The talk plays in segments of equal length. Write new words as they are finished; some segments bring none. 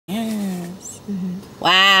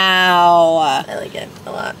Wow. I like it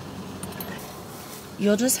a lot.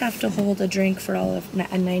 You'll just have to hold a drink for all of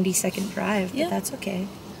a 90-second drive, but that's okay.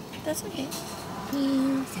 That's okay.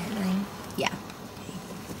 Yeah.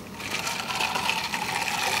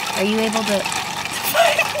 Are you able to...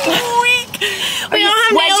 We don't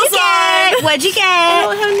have nails on. What'd you get? I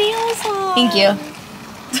don't have nails on. Thank you.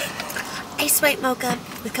 Ice white mocha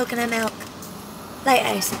with coconut milk. Light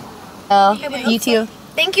ice. Oh, you too.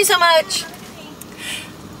 Thank you so much.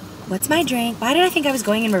 What's my drink? Why did I think I was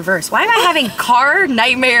going in reverse? Why am I having car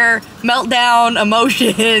nightmare meltdown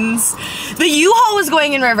emotions? The U-Haul was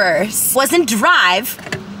going in reverse. Wasn't drive.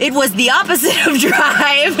 It was the opposite of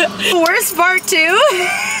drive. The worst part too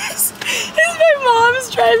is my mom's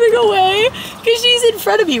driving away because she's in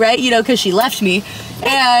front of me, right? You know, because she left me.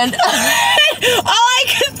 And all I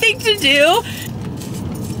could think to do,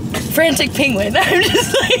 frantic penguin. I'm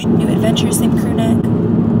just like, new adventures in crew neck.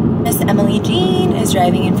 Miss Emily Jean is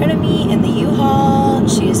driving in front of me in the U-Haul.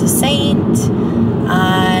 She is a saint.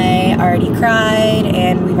 I already cried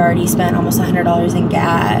and we've already spent almost $100 in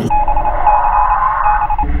gas.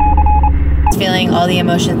 Feeling all the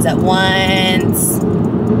emotions at once.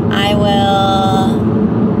 I will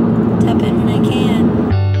tap in when I can.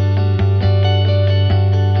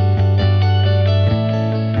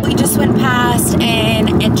 We just went past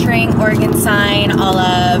an entering Oregon sign all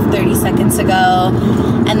of 30 seconds ago,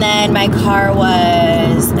 and then my car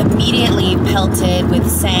was immediately pelted with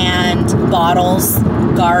sand, bottles,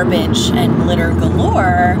 garbage, and litter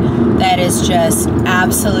galore that is just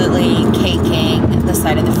absolutely caking the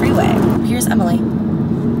side of the freeway. Here's Emily.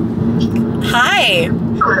 Hi.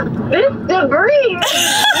 It's debris.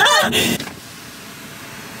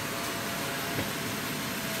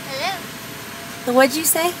 What'd you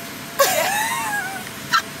say?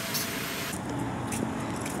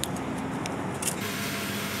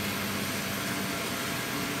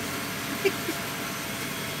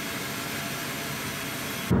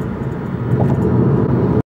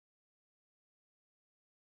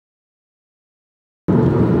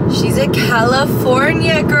 She's a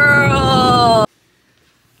California girl.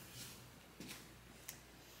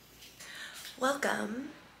 Welcome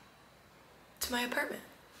to my apartment.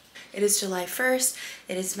 It is July 1st.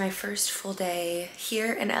 It is my first full day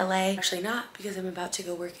here in LA. Actually not, because I'm about to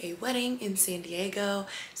go work a wedding in San Diego.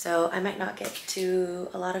 So I might not get to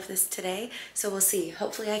a lot of this today. So we'll see.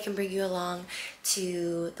 Hopefully I can bring you along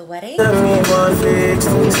to the wedding. You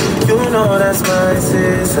know that's my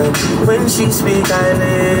sister. When she speak, I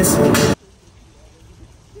listen.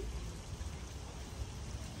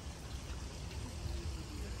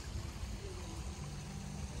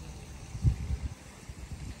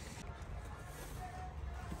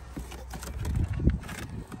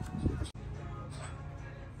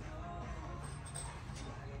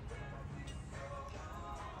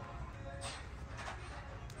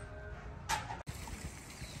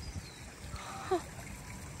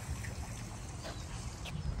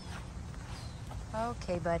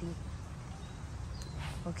 Okay, buddy.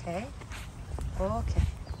 Okay. Okay.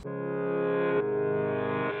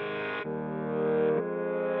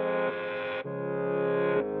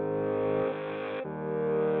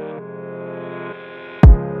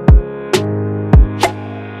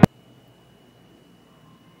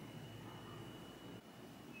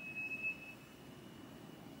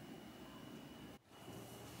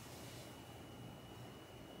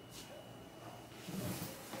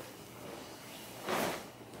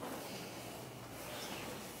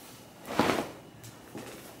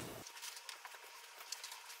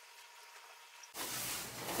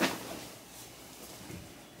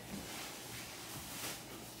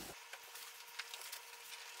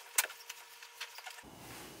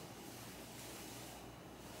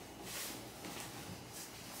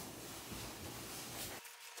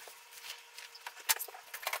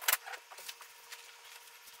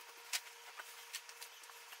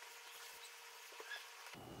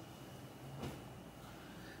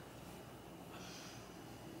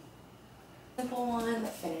 Simple one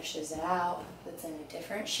that finishes it out, that's in a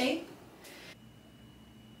different shape.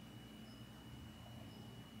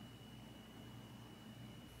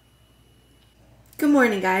 Good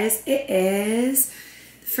morning, guys. It is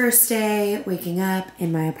the first day waking up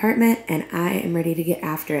in my apartment and I am ready to get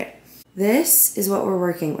after it. This is what we're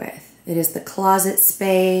working with. It is the closet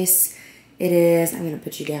space. It is, I'm gonna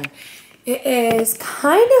put you down. It is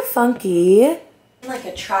kind of funky. Like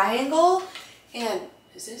a triangle. And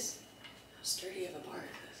is this, how sturdy of a bar is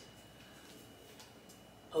this?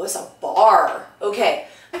 Oh, it's a bar. Okay.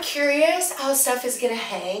 I'm curious how stuff is gonna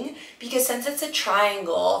hang because since it's a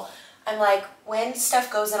triangle, I'm like, when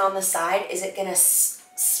stuff goes in on the side, is it gonna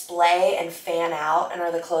splay and fan out, and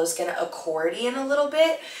are the clothes gonna accordion a little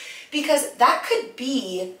bit? Because that could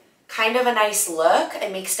be kind of a nice look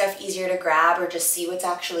and make stuff easier to grab or just see what's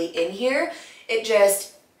actually in here. It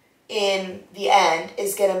just, in the end,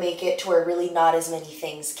 is gonna make it to where really not as many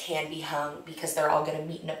things can be hung because they're all gonna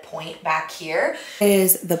meet in a point back here.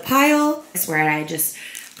 Is the pile. It's where I just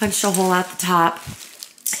punched a hole at the top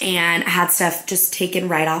and had stuff just taken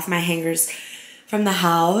right off my hangers from the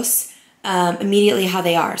house, immediately how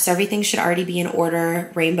they are. So everything should already be in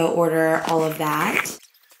order, rainbow order, all of that.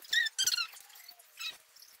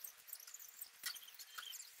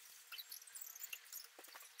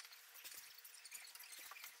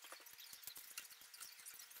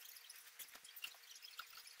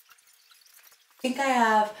 I think I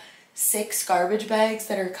have 6 garbage bags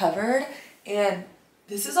that are covered, and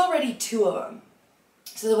this is already 2 of them.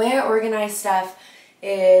 So the way I organize stuff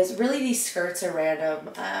is really these skirts are random.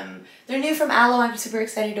 They're new from Aloe. I'm super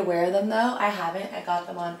excited to wear them though. I haven't. I got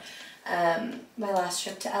them on my last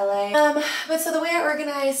trip to LA. But so the way I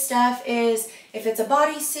organize stuff is if it's a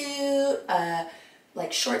bodysuit,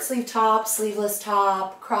 like short sleeve top, sleeveless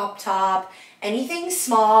top, crop top, anything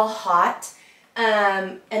small, hot,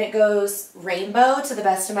 and it goes rainbow to the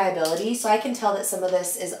best of my ability. So I can tell that some of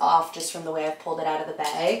this is off just from the way I've pulled it out of the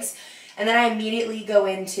bags. And then I immediately go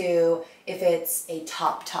into if it's a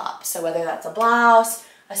top. So whether that's a blouse,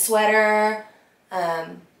 a sweater,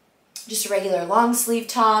 just a regular long sleeve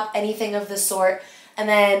top, anything of the sort. And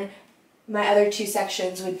then my other 2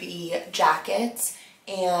 sections would be jackets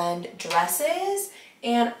and dresses.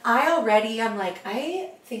 And I'm like,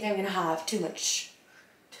 I think I'm gonna have too much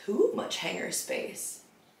hanger space.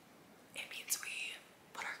 It means we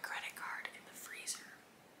put our credit card in the freezer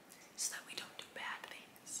so that we don't do bad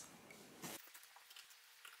things.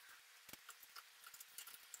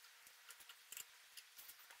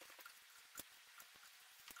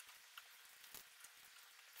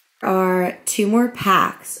 There are 2 more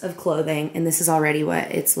packs of clothing, and this is already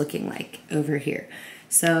what it's looking like over here.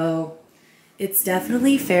 So it's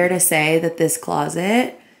definitely fair to say that this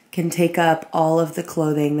closet can take up all of the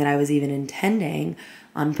clothing that I was even intending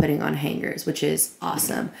on putting on hangers, which is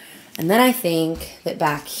awesome. And then I think that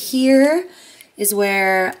back here is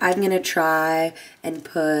where I'm gonna try and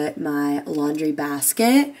put my laundry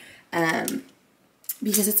basket,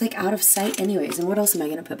 because it's like out of sight anyways. And what else am I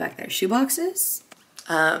gonna put back there? Shoe boxes?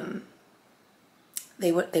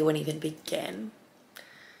 They wouldn't even begin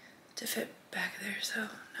to fit back there, so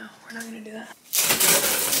no, we're not gonna do that.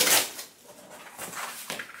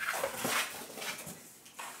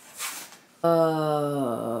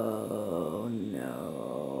 Oh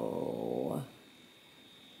no.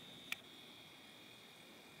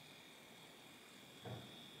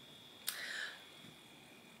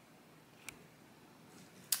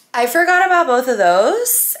 I forgot about both of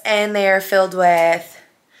those, and they are filled with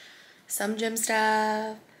some gym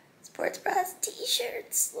stuff, sports bras,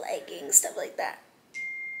 t-shirts, leggings, stuff like that.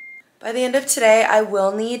 By the end of today, I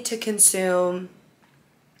will need to consume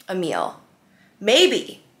a meal.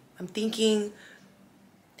 Maybe. I'm thinking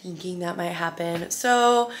that might happen.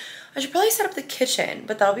 So I should probably set up the kitchen,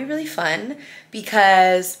 but that'll be really fun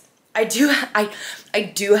because I do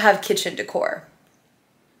have kitchen decor.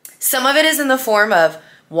 Some of it is in the form of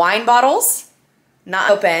wine bottles,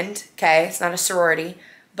 not opened, okay? It's not a sorority,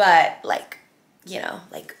 but like, you know,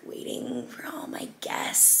 like waiting for all my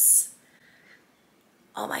guests,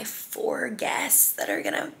 all my 4 guests that are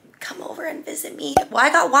gonna come over and visit me. Well,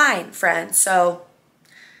 I got wine, friends, so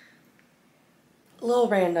a little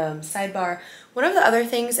random sidebar. One of the other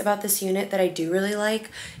things about this unit that I do really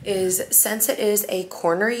like is since it is a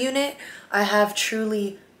corner unit, I have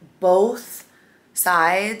truly both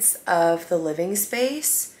sides of the living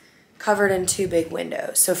space covered in 2 big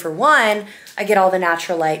windows. So for one, I get all the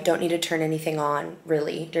natural light, don't need to turn anything on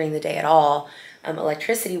really during the day at all,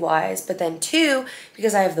 electricity wise. But then 2,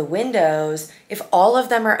 because I have the windows, if all of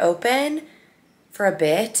them are open for a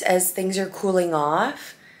bit as things are cooling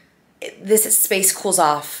off, this space cools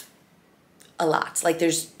off a lot. Like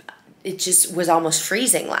it just was almost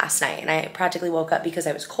freezing last night, and I practically woke up because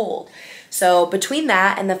I was cold. So between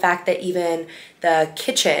that and the fact that even the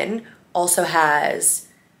kitchen also has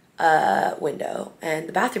a window and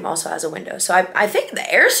the bathroom also has a window. So I think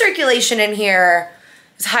the air circulation in here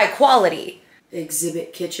is high quality.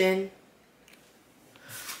 Exhibit kitchen.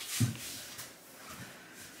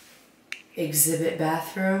 Exhibit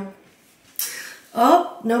bathroom.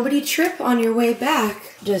 Oh, nobody trip on your way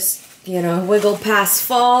back. Just, you know, wiggle past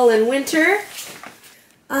fall and winter.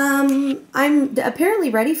 I'm apparently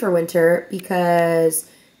ready for winter because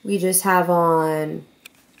we just have on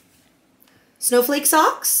snowflake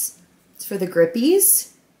socks. It's for the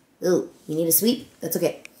grippies. Ooh, you need a sweep? That's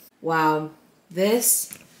okay. Wow,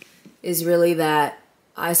 this is really that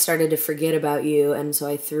I started to forget about you, and so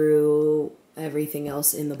I threw everything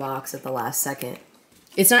else in the box at the last second.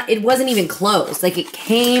 It wasn't even closed. Like, it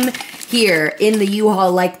came here in the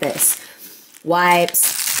U-Haul like this. Wipes,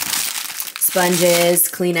 sponges,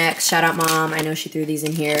 Kleenex, shout out mom. I know she threw these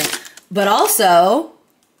in here. But also,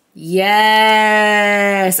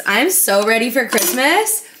 yes, I'm so ready for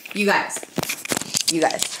Christmas. You guys.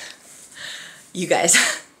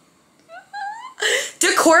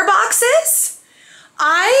 Decor boxes?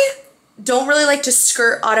 I don't really like to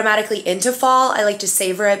skirt automatically into fall. I like to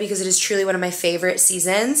savor it because it is truly one of my favorite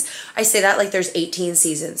seasons. I say that like there's 18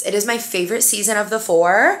 seasons. It is my favorite season of the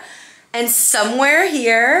 4. And somewhere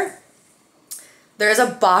here, there's a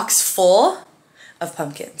box full of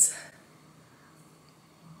pumpkins.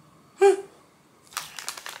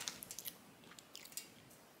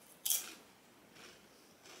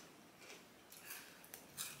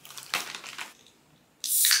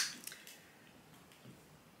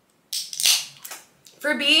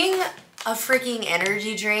 For being a freaking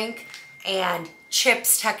energy drink and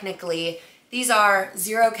chips technically, these are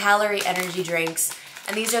 0-calorie energy drinks,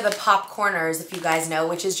 and these are the popcorners, if you guys know,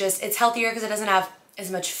 which is just, it's healthier because it doesn't have as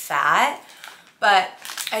much fat, but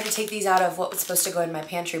I had to take these out of what was supposed to go in my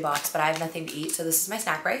pantry box, but I have nothing to eat, so this is my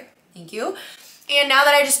snack break. Thank you. And now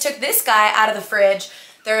that I just took this guy out of the fridge,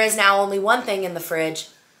 there is now only one thing in the fridge,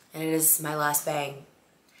 and it is my last bang.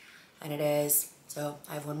 And it is, so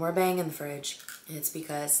I have one more bang in the fridge. And it's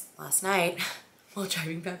because last night, while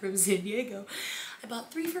driving back from San Diego, I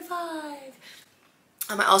bought 3 for $5.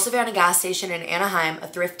 I also found a gas station in Anaheim, a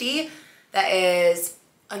thrifty, that is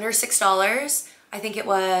under $6. I think it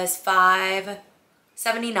was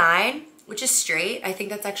 $5.79, which is straight. I think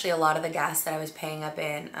that's actually a lot of the gas that I was paying up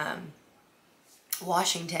in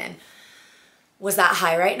Washington was that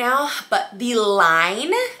high right now. But the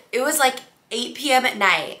line, it was like 8 p.m. at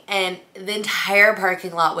night, and the entire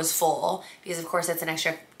parking lot was full because, of course, it's an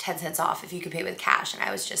extra 10 cents off if you could pay with cash. And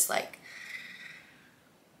I was just like,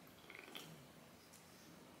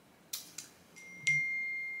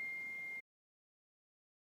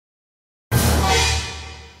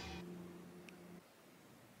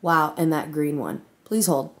 wow, and that green one. Please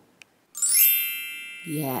hold.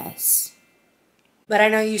 Yes. But I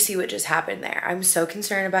know you see what just happened there. I'm so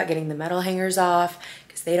concerned about getting the metal hangers off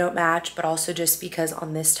because they don't match, but also just because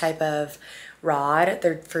on this type of rod,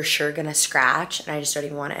 they're for sure gonna scratch, and I just don't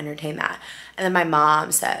even want to entertain that. And then my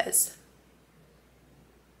mom says,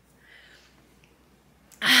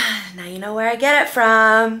 now you know where I get it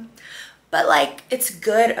from. But like, it's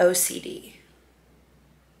good OCD.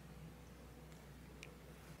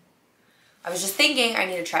 I was just thinking I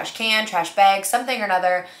need a trash can, trash bag, something or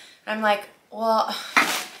another. And I'm like, well,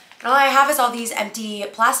 and all I have is all these empty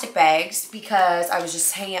plastic bags because I was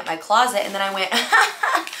just hanging out my closet, and then I went,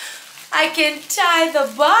 I can tie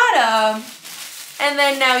the bottom and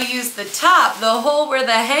then now use the top, the hole where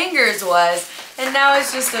the hangers was, and now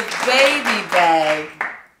it's just a baby bag.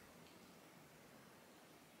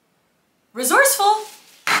 Resourceful.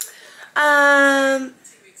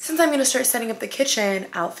 Since I'm gonna start setting up the kitchen,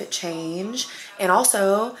 outfit change, and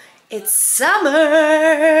also it's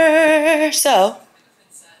summer, so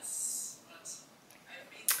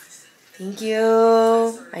thank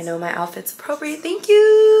you. I know my outfit's appropriate, thank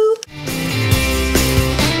you.